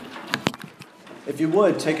If you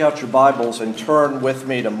would, take out your Bibles and turn with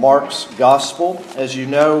me to Mark's Gospel. As you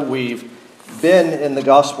know, we've been in the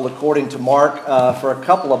Gospel according to Mark for a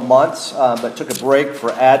couple of months, but took a break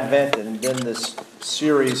for Advent and then this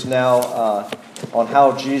series now on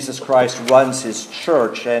how Jesus Christ runs his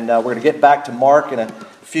church. And we're going to get back to Mark in a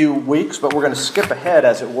few weeks, but we're going to skip ahead,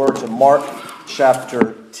 as it were, to Mark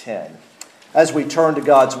chapter 10. As we turn to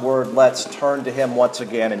God's Word, let's turn to Him once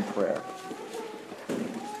again in prayer.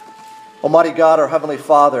 Almighty God, our Heavenly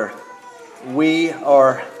Father, we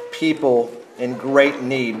are people in great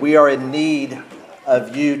need. We are in need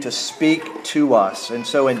of you to speak to us. And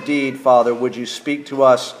so indeed, Father, would you speak to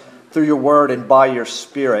us through your Word and by your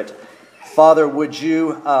Spirit. Father, would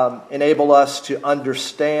you enable us to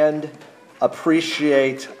understand,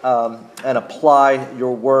 appreciate, and apply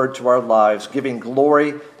your Word to our lives, giving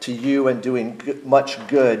glory to you and doing much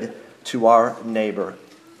good to our neighbor.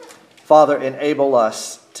 Father, enable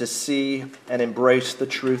us to see and embrace the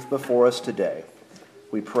truth before us today.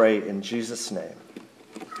 We pray in Jesus' name.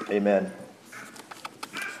 Amen.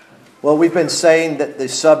 Well, we've been saying that the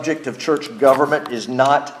subject of church government is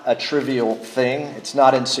not a trivial thing. It's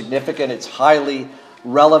not insignificant. It's highly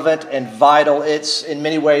relevant and vital. It's in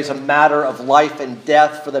many ways a matter of life and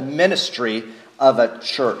death for the ministry of a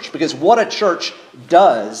church. Because what a church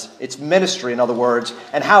does, its ministry in other words,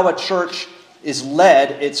 and how a church is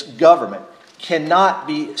led, its government, cannot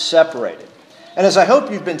be separated. And as I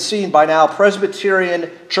hope you've been seeing by now,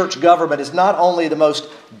 Presbyterian church government is not only the most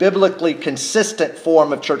biblically consistent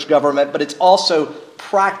form of church government, but it's also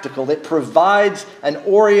practical. It provides an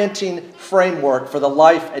orienting framework for the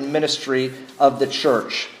life and ministry of the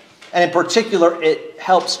church. And in particular, it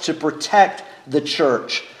helps to protect the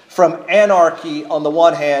church from anarchy on the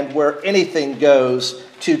one hand, where anything goes,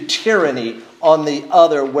 to tyranny on the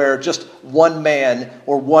other, where just one man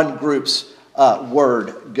or one group's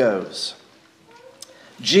word goes.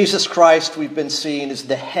 Jesus Christ, we've been seeing, is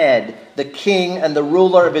the head, the king, and the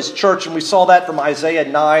ruler of his church. And we saw that from Isaiah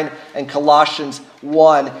 9 and Colossians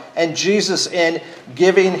 1. And Jesus, in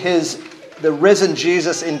giving the risen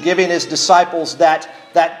Jesus, in giving his disciples that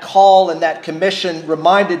call and that commission,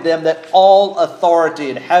 reminded them that all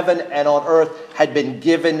authority in heaven and on earth had been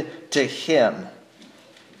given to him.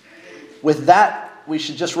 With that, we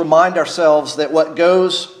should just remind ourselves that what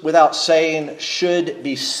goes without saying should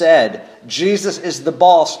be said. Jesus is the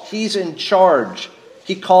boss. He's in charge.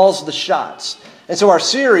 He calls the shots. And so our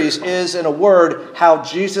series is, in a word, how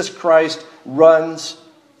Jesus Christ runs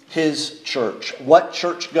his church. What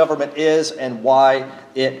church government is and why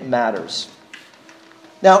it matters.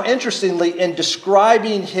 Now, interestingly, in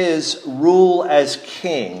describing his rule as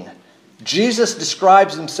king, Jesus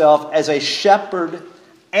describes himself as a shepherd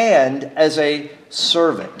and as a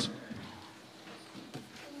servant.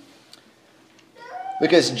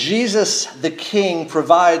 Because Jesus, the King,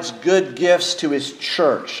 provides good gifts to his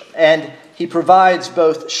church. And he provides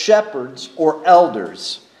both shepherds or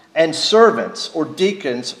elders and servants or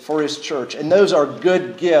deacons for his church. And those are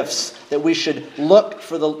good gifts that we should look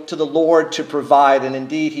to the Lord to provide. And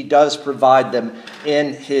indeed, he does provide them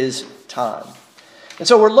in his time. And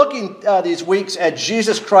so we're looking these weeks at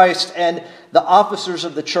Jesus Christ and the officers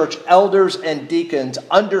of the church, elders and deacons,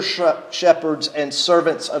 under shepherds and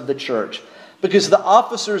servants of the church. Because the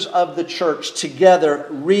officers of the church together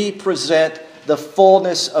represent the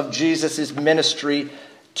fullness of Jesus' ministry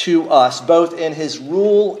to us, both in his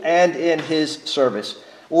rule and in his service.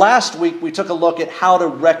 Last week we took a look at how to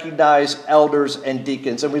recognize elders and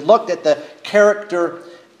deacons. And we looked at the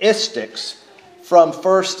characteristics from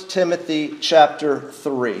 1 Timothy chapter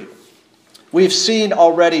 3. We've seen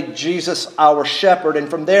already Jesus, our shepherd, and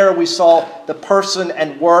from there we saw the person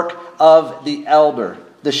and work of the elder,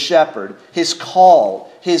 the shepherd, his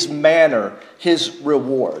call, his manner, his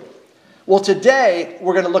reward. Well, today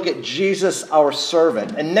we're going to look at Jesus, our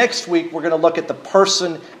servant, and next week we're going to look at the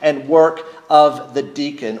person and work of the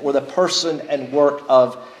deacon, or the person and work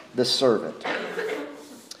of the servant.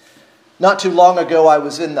 Not too long ago, I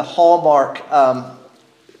was in the Hallmark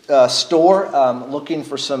store looking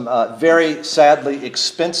for some very sadly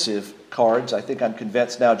expensive cards. I think I'm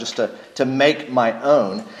convinced now just to make my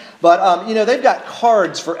own. But, they've got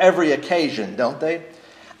cards for every occasion, don't they?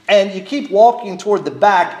 And you keep walking toward the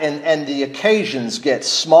back and the occasions get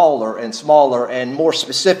smaller and smaller and more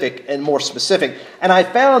specific and more specific. And I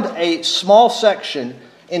found a small section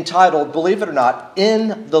entitled, believe it or not,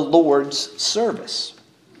 In the Lord's Service.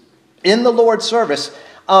 In the Lord's service,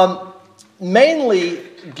 mainly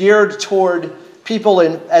geared toward people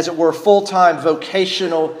in, as it were, full-time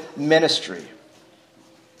vocational ministry.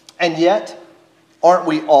 And yet, aren't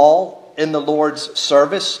we all in the Lord's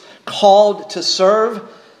service, called to serve?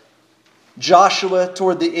 Joshua,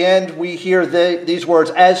 toward the end, we hear these words,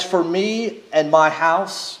 "As for me and my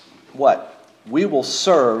house," what? "We will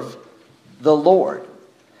serve the Lord."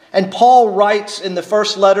 And Paul writes in the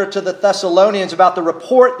first letter to the Thessalonians about the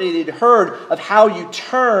report that he'd heard of how you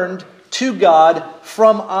turned to God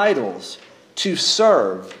from idols to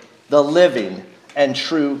serve the living and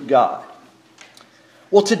true God.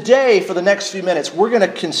 Well, today, for the next few minutes, we're going to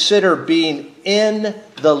consider being in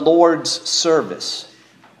the Lord's service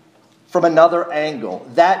from another angle,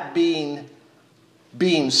 that being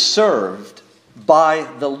served by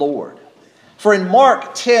the Lord. For in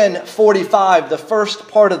Mark 10:45, the first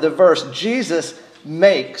part of the verse, Jesus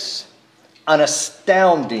makes an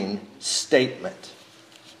astounding statement.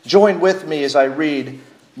 Join with me as I read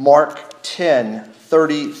Mark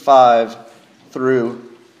 10:35 through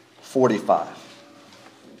 45.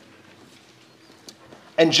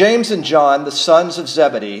 "And James and John, the sons of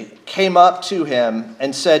Zebedee, came up to him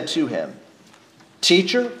and said to him,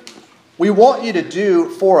 'Teacher, we want you to do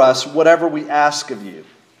for us whatever we ask of you.'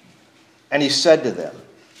 And he said to them,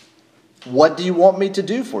 'What do you want me to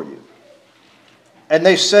do for you?' And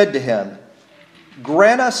they said to him,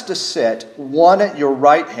 'Grant us to sit, one at your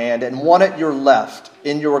right hand and one at your left,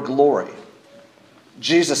 in your glory.'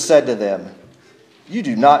 Jesus said to them, 'You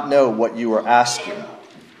do not know what you are asking.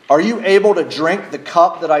 Are you able to drink the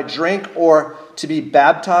cup that I drink, or to be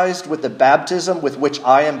baptized with the baptism with which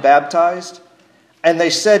I am baptized?' And they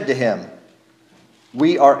said to him,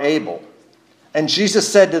 'We are able.' And Jesus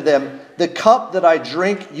said to them, 'The cup that I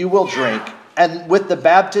drink you will drink, and with the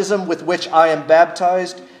baptism with which I am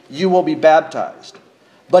baptized you will be baptized.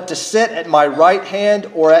 But to sit at my right hand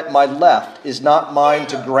or at my left is not mine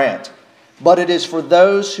to grant, but it is for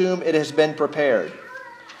those whom it has been prepared.'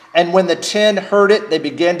 And when the 10 heard it, they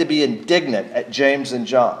began to be indignant at James and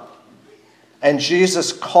John. And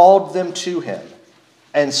Jesus called them to him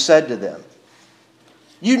and said to them,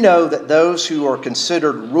 'You know that those who are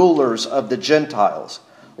considered rulers of the Gentiles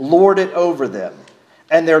lord it over them,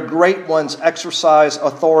 and their great ones exercise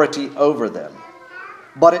authority over them.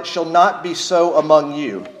 But it shall not be so among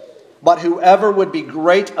you. But whoever would be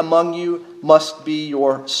great among you must be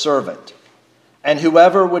your servant. And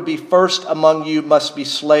whoever would be first among you must be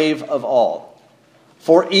slave of all.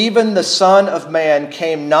 For even the Son of Man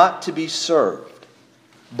came not to be served,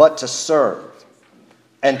 but to serve,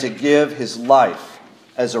 and to give his life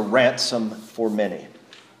as a ransom for many.'"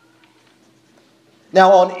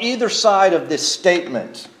 Now, on either side of this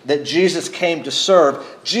statement that Jesus came to serve,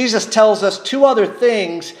 Jesus tells us two other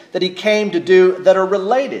things that he came to do that are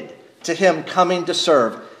related to him coming to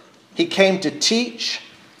serve. He came to teach,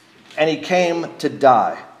 and he came to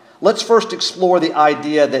die. Let's first explore the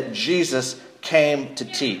idea that Jesus came to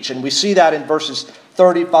teach. And we see that in verses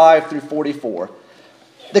 35 through 44.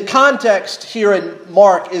 The context here in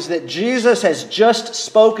Mark is that Jesus has just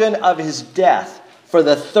spoken of his death for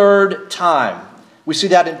the third time. We see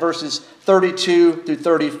that in verses 32 through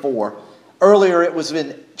 34. Earlier it was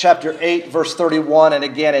in chapter 8, verse 31, and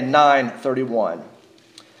again in 9:31.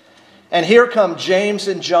 And here come James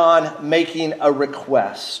and John making a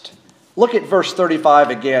request. Look at verse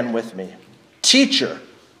 35 again with me. "Teacher,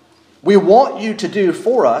 we want you to do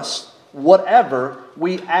for us whatever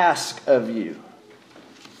we ask of you."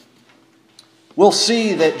 We'll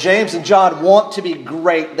see that James and John want to be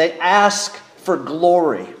great. They ask for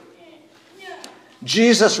glory.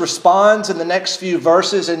 Jesus responds in the next few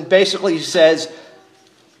verses and basically says,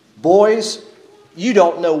 "Boys, you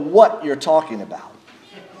don't know what you're talking about."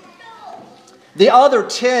 The other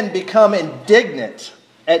 10 become indignant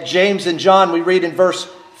at James and John. We read in verse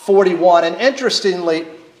 41. And interestingly,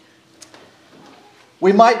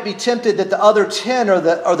 we might be tempted that the other 10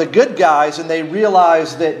 are the good guys, and they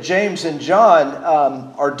realize that James and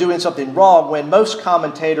John are doing something wrong, when most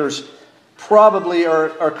commentators probably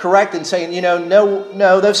are correct in saying,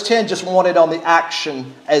 no, those 10 just wanted on the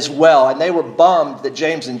action as well. And they were bummed that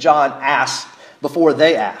James and John asked before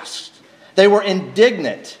they asked. They were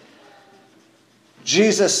indignant.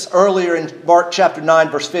 Jesus, earlier in Mark chapter 9,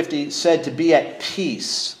 verse 50, said to be at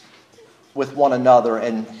peace with one another,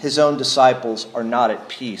 and his own disciples are not at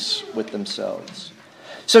peace with themselves.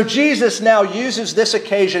 So Jesus now uses this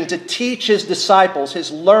occasion to teach his disciples,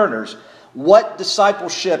 his learners, what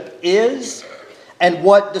discipleship is and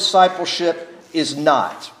what discipleship is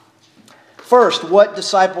not. First, what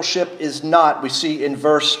discipleship is not, we see in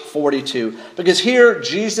verse 42. Because here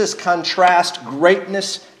Jesus contrasts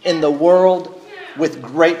greatness in the world with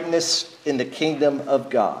greatness in the kingdom of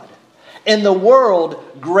God. In the world,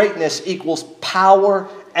 greatness equals power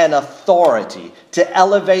and authority to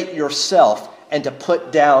elevate yourself and to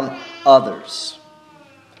put down others.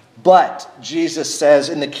 But, Jesus says,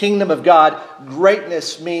 in the kingdom of God,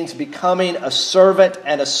 greatness means becoming a servant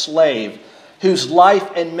and a slave whose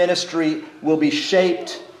life and ministry will be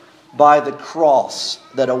shaped by the cross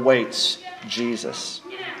that awaits Jesus.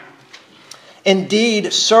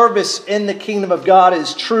 Indeed, service in the kingdom of God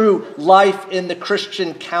is true life in the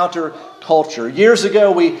Christian counterculture. Years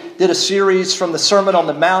ago, we did a series from the Sermon on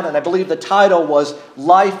the Mount, and I believe the title was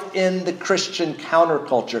Life in the Christian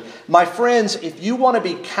Counterculture. My friends, if you want to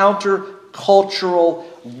be countercultural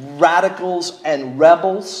radicals and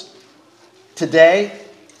rebels today,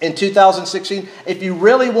 in 2016, if you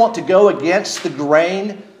really want to go against the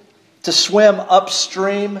grain, to swim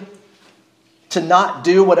upstream, to not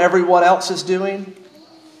do what everyone else is doing,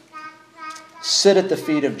 sit at the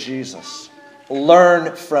feet of Jesus.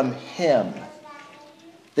 Learn from Him.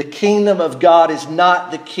 The kingdom of God is not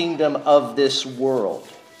the kingdom of this world.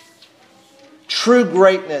 True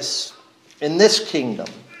greatness in this kingdom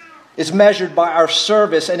is measured by our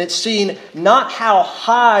service, and it's seen not how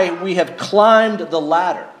high we have climbed the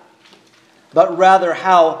ladder, but rather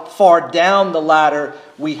how far down the ladder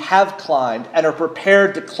we have climbed and are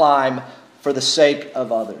prepared to climb for the sake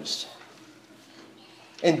of others.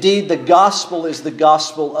 Indeed, the gospel is the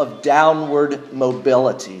gospel of downward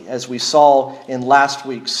mobility, as we saw in last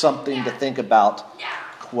week's Something to Think About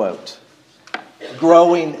quote.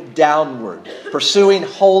 Growing downward. Pursuing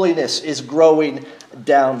holiness is growing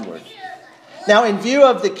downward. Now, in view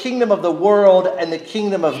of the kingdom of the world and the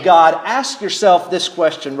kingdom of God, ask yourself this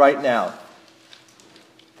question right now.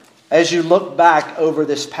 As you look back over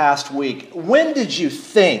this past week, when did you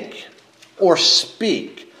think or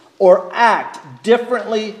speak or act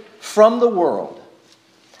differently from the world,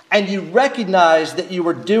 and you recognize that you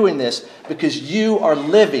were doing this because you are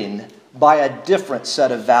living by a different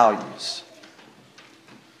set of values?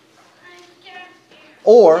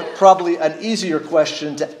 Or, probably an easier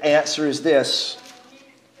question to answer is this: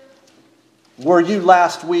 were you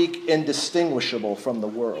last week indistinguishable from the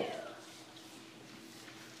world?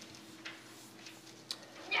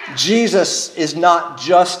 Jesus is not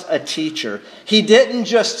just a teacher. He didn't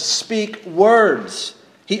just speak words.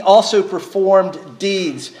 He also performed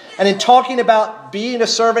deeds. And in talking about being a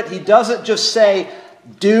servant, He doesn't just say,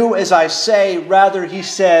 "Do as I say." Rather, He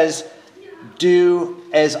says, "Do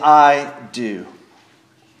as I do."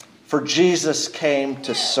 For Jesus came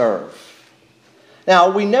to serve. Now,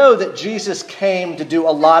 we know that Jesus came to do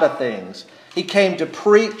a lot of things. He came to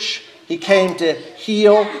preach. He came to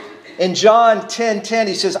heal. In John 10:10,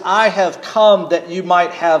 He says, "I have come that you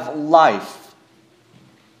might have life,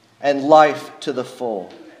 and life to the full."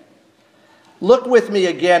 Look with me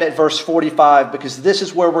again at verse 45, because this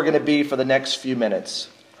is where we're going to be for the next few minutes.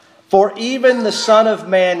 "For even the Son of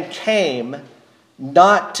Man came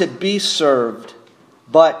not to be served,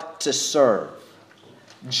 but to serve."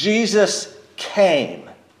 Jesus came.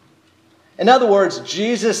 In other words,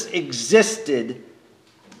 Jesus existed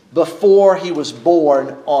before He was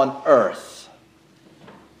born on earth.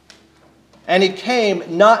 And He came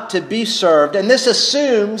not to be served. And this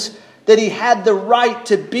assumes that He had the right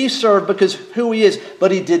to be served because who He is.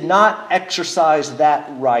 But He did not exercise that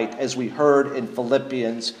right, as we heard in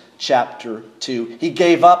Philippians chapter 2. He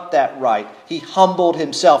gave up that right. He humbled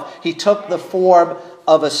Himself. He took the form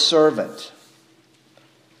of a servant.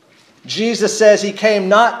 Jesus says He came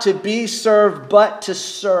not to be served, but to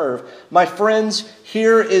serve. My friends,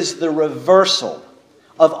 here is the reversal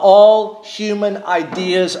of all human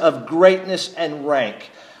ideas of greatness and rank.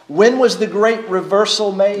 When was the great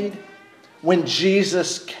reversal made? When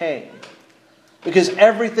Jesus came. Because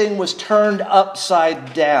everything was turned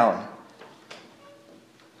upside down.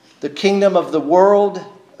 The kingdom of the world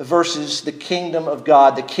versus the kingdom of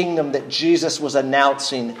God. The kingdom that Jesus was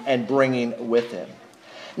announcing and bringing with Him.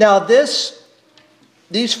 Now, these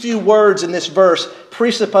few words in this verse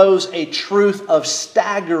presuppose a truth of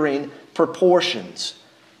staggering proportions.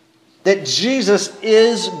 That Jesus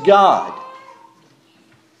is God.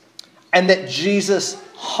 And that Jesus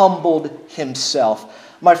humbled Himself.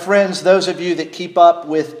 My friends, those of you that keep up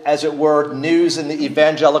with, as it were, news in the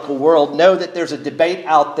evangelical world, know that there's a debate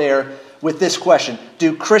out there with this question: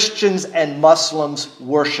 do Christians and Muslims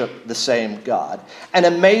worship the same God? And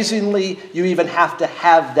amazingly, you even have to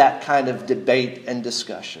have that kind of debate and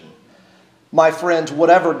discussion. My friends,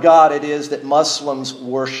 whatever God it is that Muslims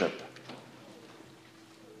worship,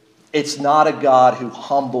 it's not a God who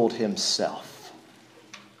humbled Himself.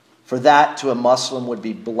 For that to a Muslim would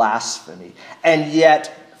be blasphemy. And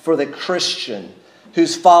yet, for the Christian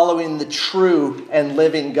who's following the true and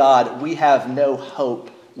living God, we have no hope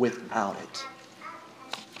without it.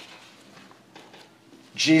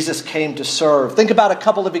 Jesus came to serve. Think about a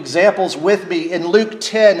couple of examples with me. In Luke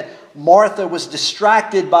 10, Martha was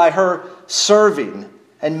distracted by her serving,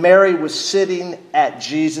 and Mary was sitting at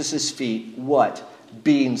Jesus' feet. What?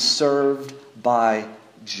 Being served by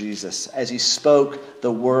Jesus as he spoke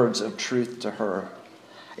the words of truth to her.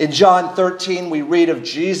 In John 13, we read of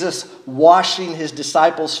Jesus washing his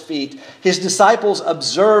disciples' feet. His disciples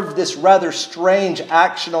observed this rather strange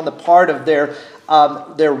action on the part of their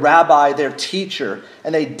rabbi, their teacher,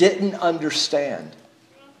 and they didn't understand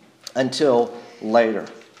until later.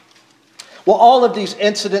 Well, all of these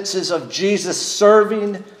incidences of Jesus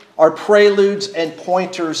serving are preludes and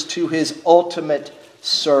pointers to his ultimate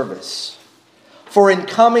service. For in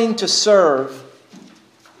coming to serve,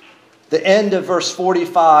 the end of verse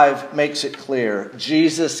 45 makes it clear.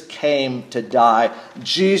 Jesus came to die.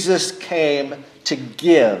 Jesus came to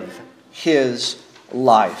give his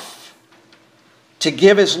life. To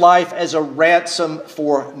give his life as a ransom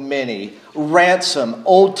for many. Ransom,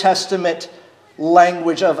 Old Testament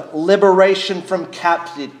language of liberation from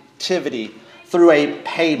captivity through a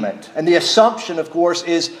payment. And the assumption, of course,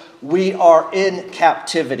 is we are in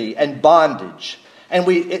captivity and bondage. And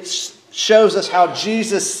it shows us how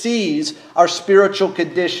Jesus sees our spiritual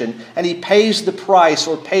condition, and he pays the price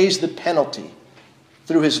or pays the penalty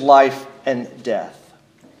through his life and death.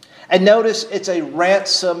 And notice it's a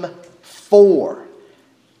ransom for,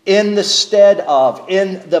 in the stead of,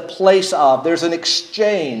 in the place of. There's an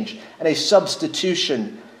exchange and a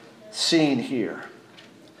substitution seen here.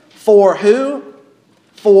 For who?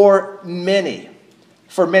 For many.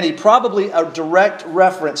 For many. Probably a direct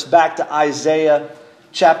reference back to Isaiah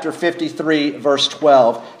chapter 53, verse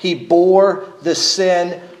 12. He bore the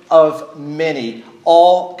sin of many,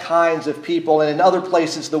 all kinds of people. And in other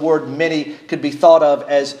places, the word many could be thought of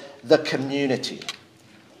as the community.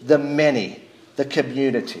 The many, the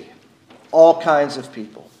community. All kinds of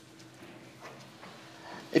people.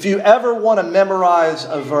 If you ever want to memorize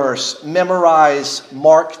a verse, memorize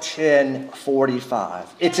Mark 10:45.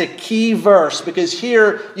 It's a key verse because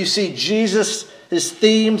here you see Jesus, his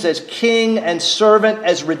themes as king and servant,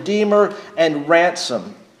 as redeemer and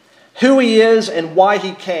ransom. Who he is and why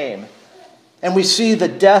he came. And we see the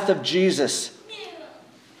death of Jesus.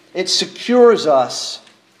 It secures us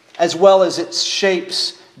as well as it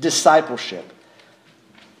shapes discipleship.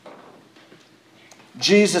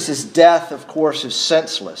 Jesus' death, of course, is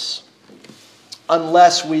senseless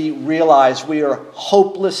unless we realize we are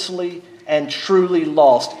hopelessly and truly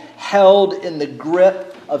lost, held in the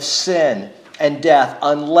grip of sin and death,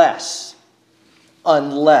 unless.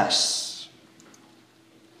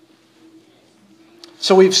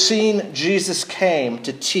 So we've seen Jesus came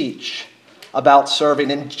to teach about serving.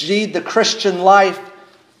 Indeed, the Christian life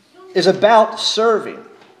is about serving.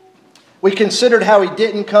 We considered how he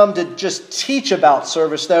didn't come to just teach about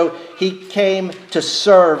service, though he came to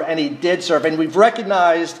serve, and he did serve. And we've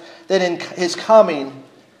recognized that in his coming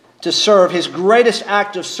to serve, his greatest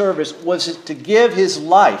act of service was to give his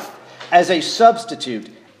life as a substitute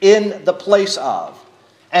in the place of,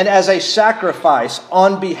 and as a sacrifice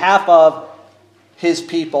on behalf of his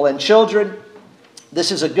people. And children,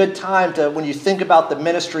 this is a good time to, when you think about the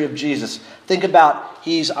ministry of Jesus, think about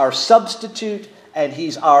he's our substitute and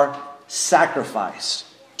he's our sacrifice.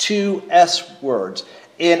 2 S words.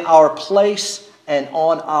 In our place and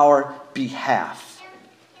on our behalf.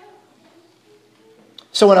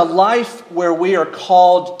 So in a life where we are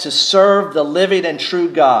called to serve the living and true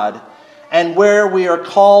God, and where we are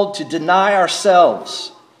called to deny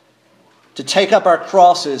ourselves, to take up our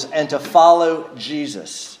crosses and to follow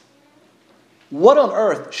Jesus, what on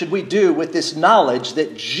earth should we do with this knowledge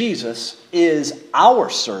that Jesus is our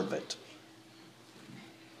servant?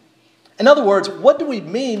 In other words, what do we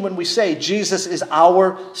mean when we say Jesus is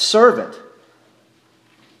our servant?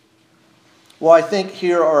 Well, I think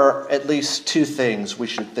here are at least 2 things we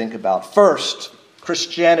should think about. First,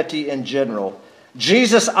 Christianity in general.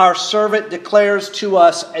 Jesus, our servant, declares to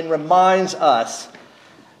us and reminds us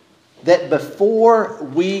that before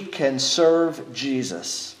we can serve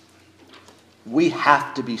Jesus, we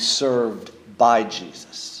have to be served by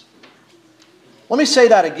Jesus. Let me say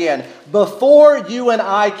that again. Before you and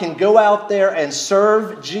I can go out there and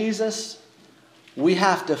serve Jesus, we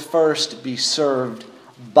have to first be served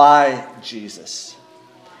by Jesus.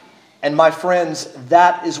 And my friends,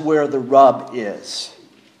 that is where the rub is.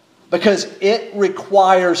 Because it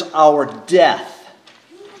requires our death.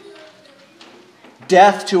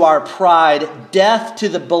 Death to our pride. Death to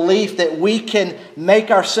the belief that we can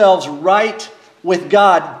make ourselves right with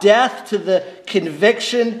God. Death to the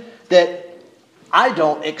conviction that I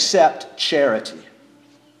don't accept charity.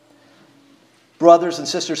 Brothers and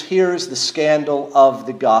sisters, here's the scandal of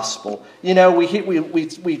the gospel. You know,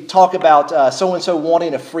 we talk about so-and-so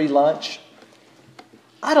wanting a free lunch.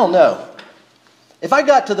 I don't know. If I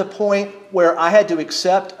got to the point where I had to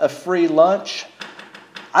accept a free lunch,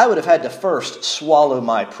 I would have had to first swallow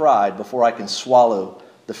my pride before I can swallow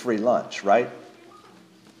the free lunch, right?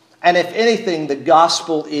 And if anything, the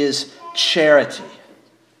gospel is charity.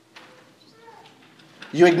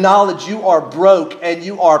 You acknowledge you are broke and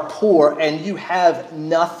you are poor and you have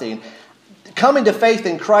nothing. Coming to faith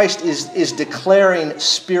in Christ is declaring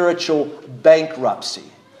spiritual bankruptcy.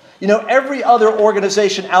 You know, every other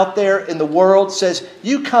organization out there in the world says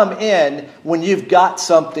you come in when you've got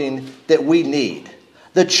something that we need.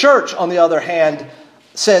 The church, on the other hand,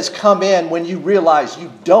 says come in when you realize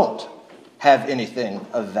you don't have anything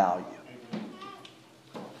of value.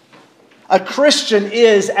 A Christian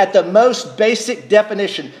is, at the most basic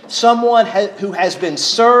definition, someone who has been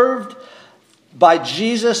served by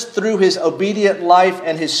Jesus through his obedient life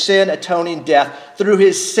and his sin-atoning death, through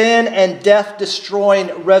his sin and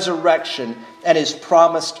death-destroying resurrection and his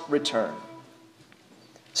promised return.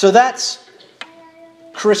 So that's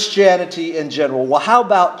Christianity in general. Well, how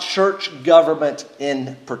about church government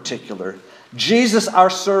in particular? Jesus, our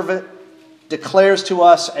servant, declares to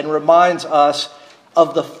us and reminds us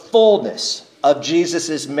of the fullness of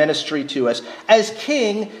Jesus' ministry to us. As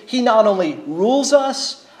king, he not only rules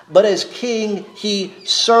us, but as king, he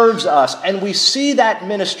serves us. And we see that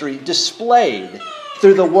ministry displayed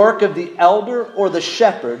through the work of the elder or the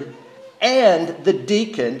shepherd and the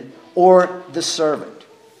deacon or the servant.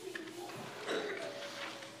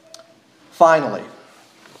 Finally,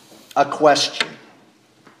 a question.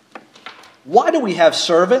 Why do we have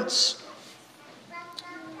servants?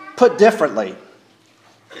 Put differently,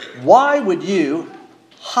 why would you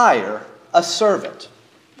hire a servant?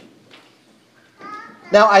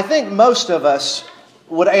 Now, I think most of us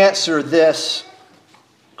would answer this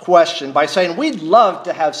question by saying we'd love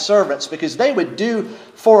to have servants because they would do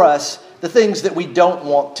for us the things that we don't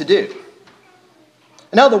want to do.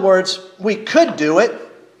 In other words, we could do it,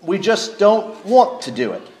 we just don't want to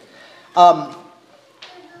do it.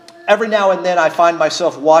 Every now and then I find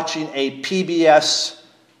myself watching a PBS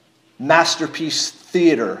Masterpiece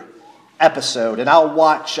Theater episode, and I'll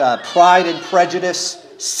watch Pride and Prejudice,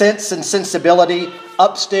 Sense and Sensibility,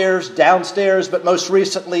 Upstairs, Downstairs, but most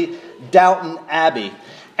recently, Downton Abbey.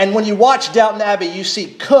 And when you watch Downton Abbey, you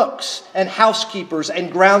see cooks and housekeepers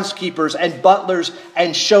and groundskeepers and butlers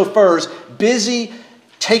and chauffeurs busy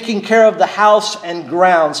taking care of the house and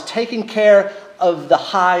grounds, taking care of the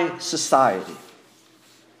high society.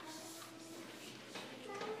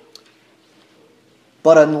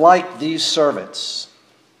 But unlike these servants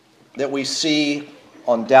that we see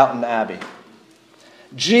on Downton Abbey,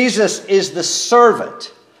 Jesus is the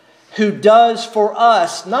servant who does for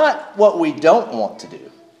us not what we don't want to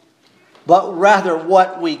do, but rather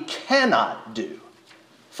what we cannot do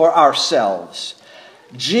for ourselves.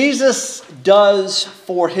 Jesus does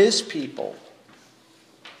for his people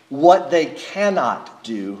what they cannot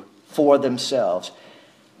do for themselves.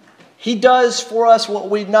 He does for us what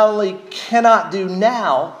we not only cannot do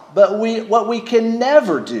now, but what we can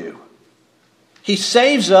never do. He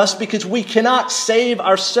saves us because we cannot save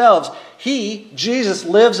ourselves. He, Jesus,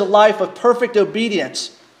 lives a life of perfect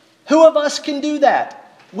obedience. Who of us can do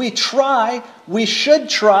that? We try. We should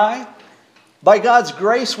try. By God's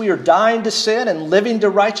grace, we are dying to sin and living to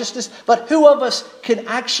righteousness. But who of us can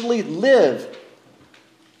actually live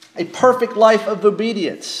a perfect life of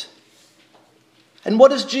obedience? And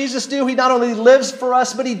what does Jesus do? He not only lives for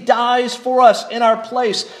us, but he dies for us in our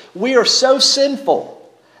place. We are so sinful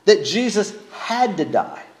that Jesus had to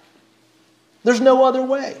die. There's no other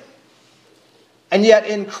way. And yet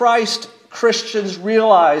in Christ, Christians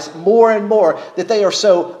realize more and more that they are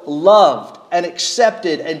so loved and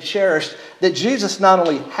accepted and cherished that Jesus not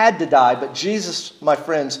only had to die, but Jesus, my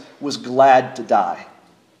friends, was glad to die.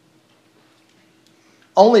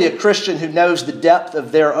 Only a Christian who knows the depth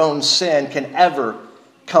of their own sin can ever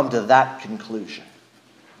come to that conclusion.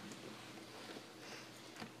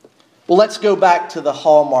 Well, let's go back to the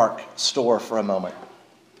Hallmark store for a moment.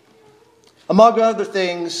 Among other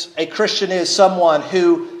things, a Christian is someone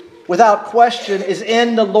who, without question, is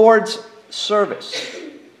in the Lord's service.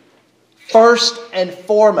 First and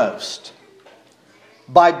foremost,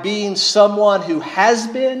 by being someone who has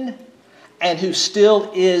been and who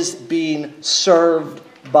still is being served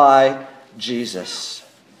by Jesus.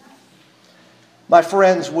 My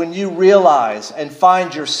friends, when you realize and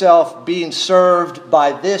find yourself being served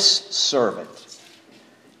by this servant,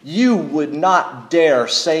 you would not dare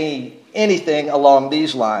say anything along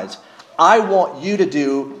these lines. I want you to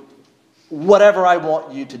do whatever I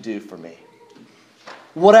want you to do for me,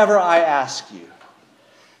 whatever I ask you.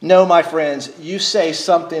 No, my friends, you say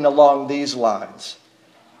something along these lines.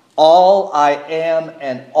 All I am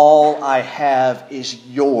and all I have is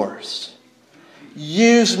yours.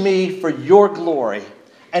 Use me for your glory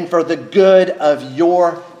and for the good of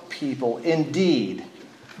your people. Indeed,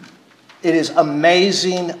 it is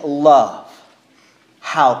amazing love.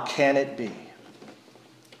 How can it be?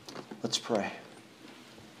 Let's pray.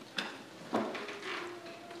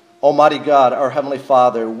 Almighty God, our Heavenly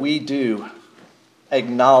Father, we do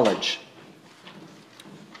acknowledge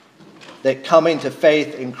that coming to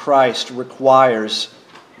faith in Christ requires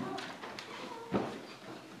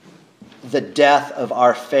the death of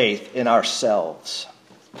our faith in ourselves.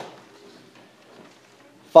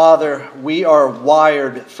 Father, we are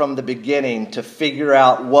wired from the beginning to figure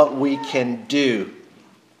out what we can do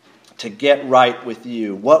to get right with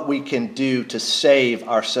you, what we can do to save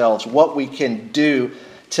ourselves, what we can do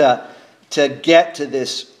to get to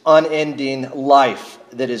this unending life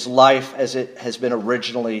that is life as it has been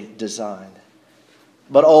originally designed.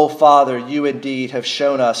 But, oh Father, you indeed have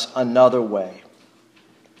shown us another way,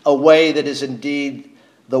 a way that is indeed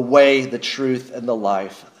the way, the truth, and the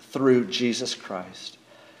life through Jesus Christ.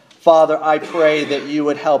 Father, I pray that you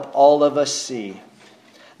would help all of us see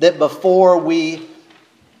that before we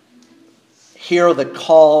hear the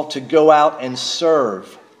call to go out and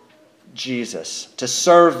serve Jesus, to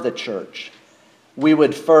serve the church, we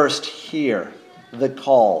would first hear the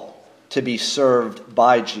call to be served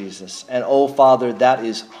by Jesus. And oh, Father, that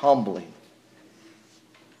is humbling.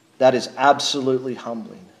 That is absolutely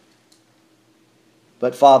humbling.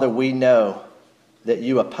 But Father, we know that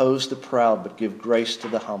you oppose the proud but give grace to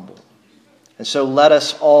the humble. And so let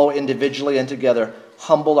us all individually and together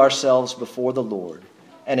humble ourselves before the Lord,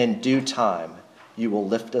 and in due time you will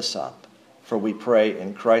lift us up. For we pray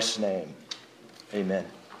in Christ's name. Amen.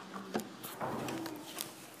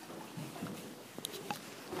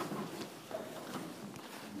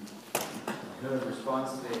 The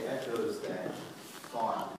response today echoes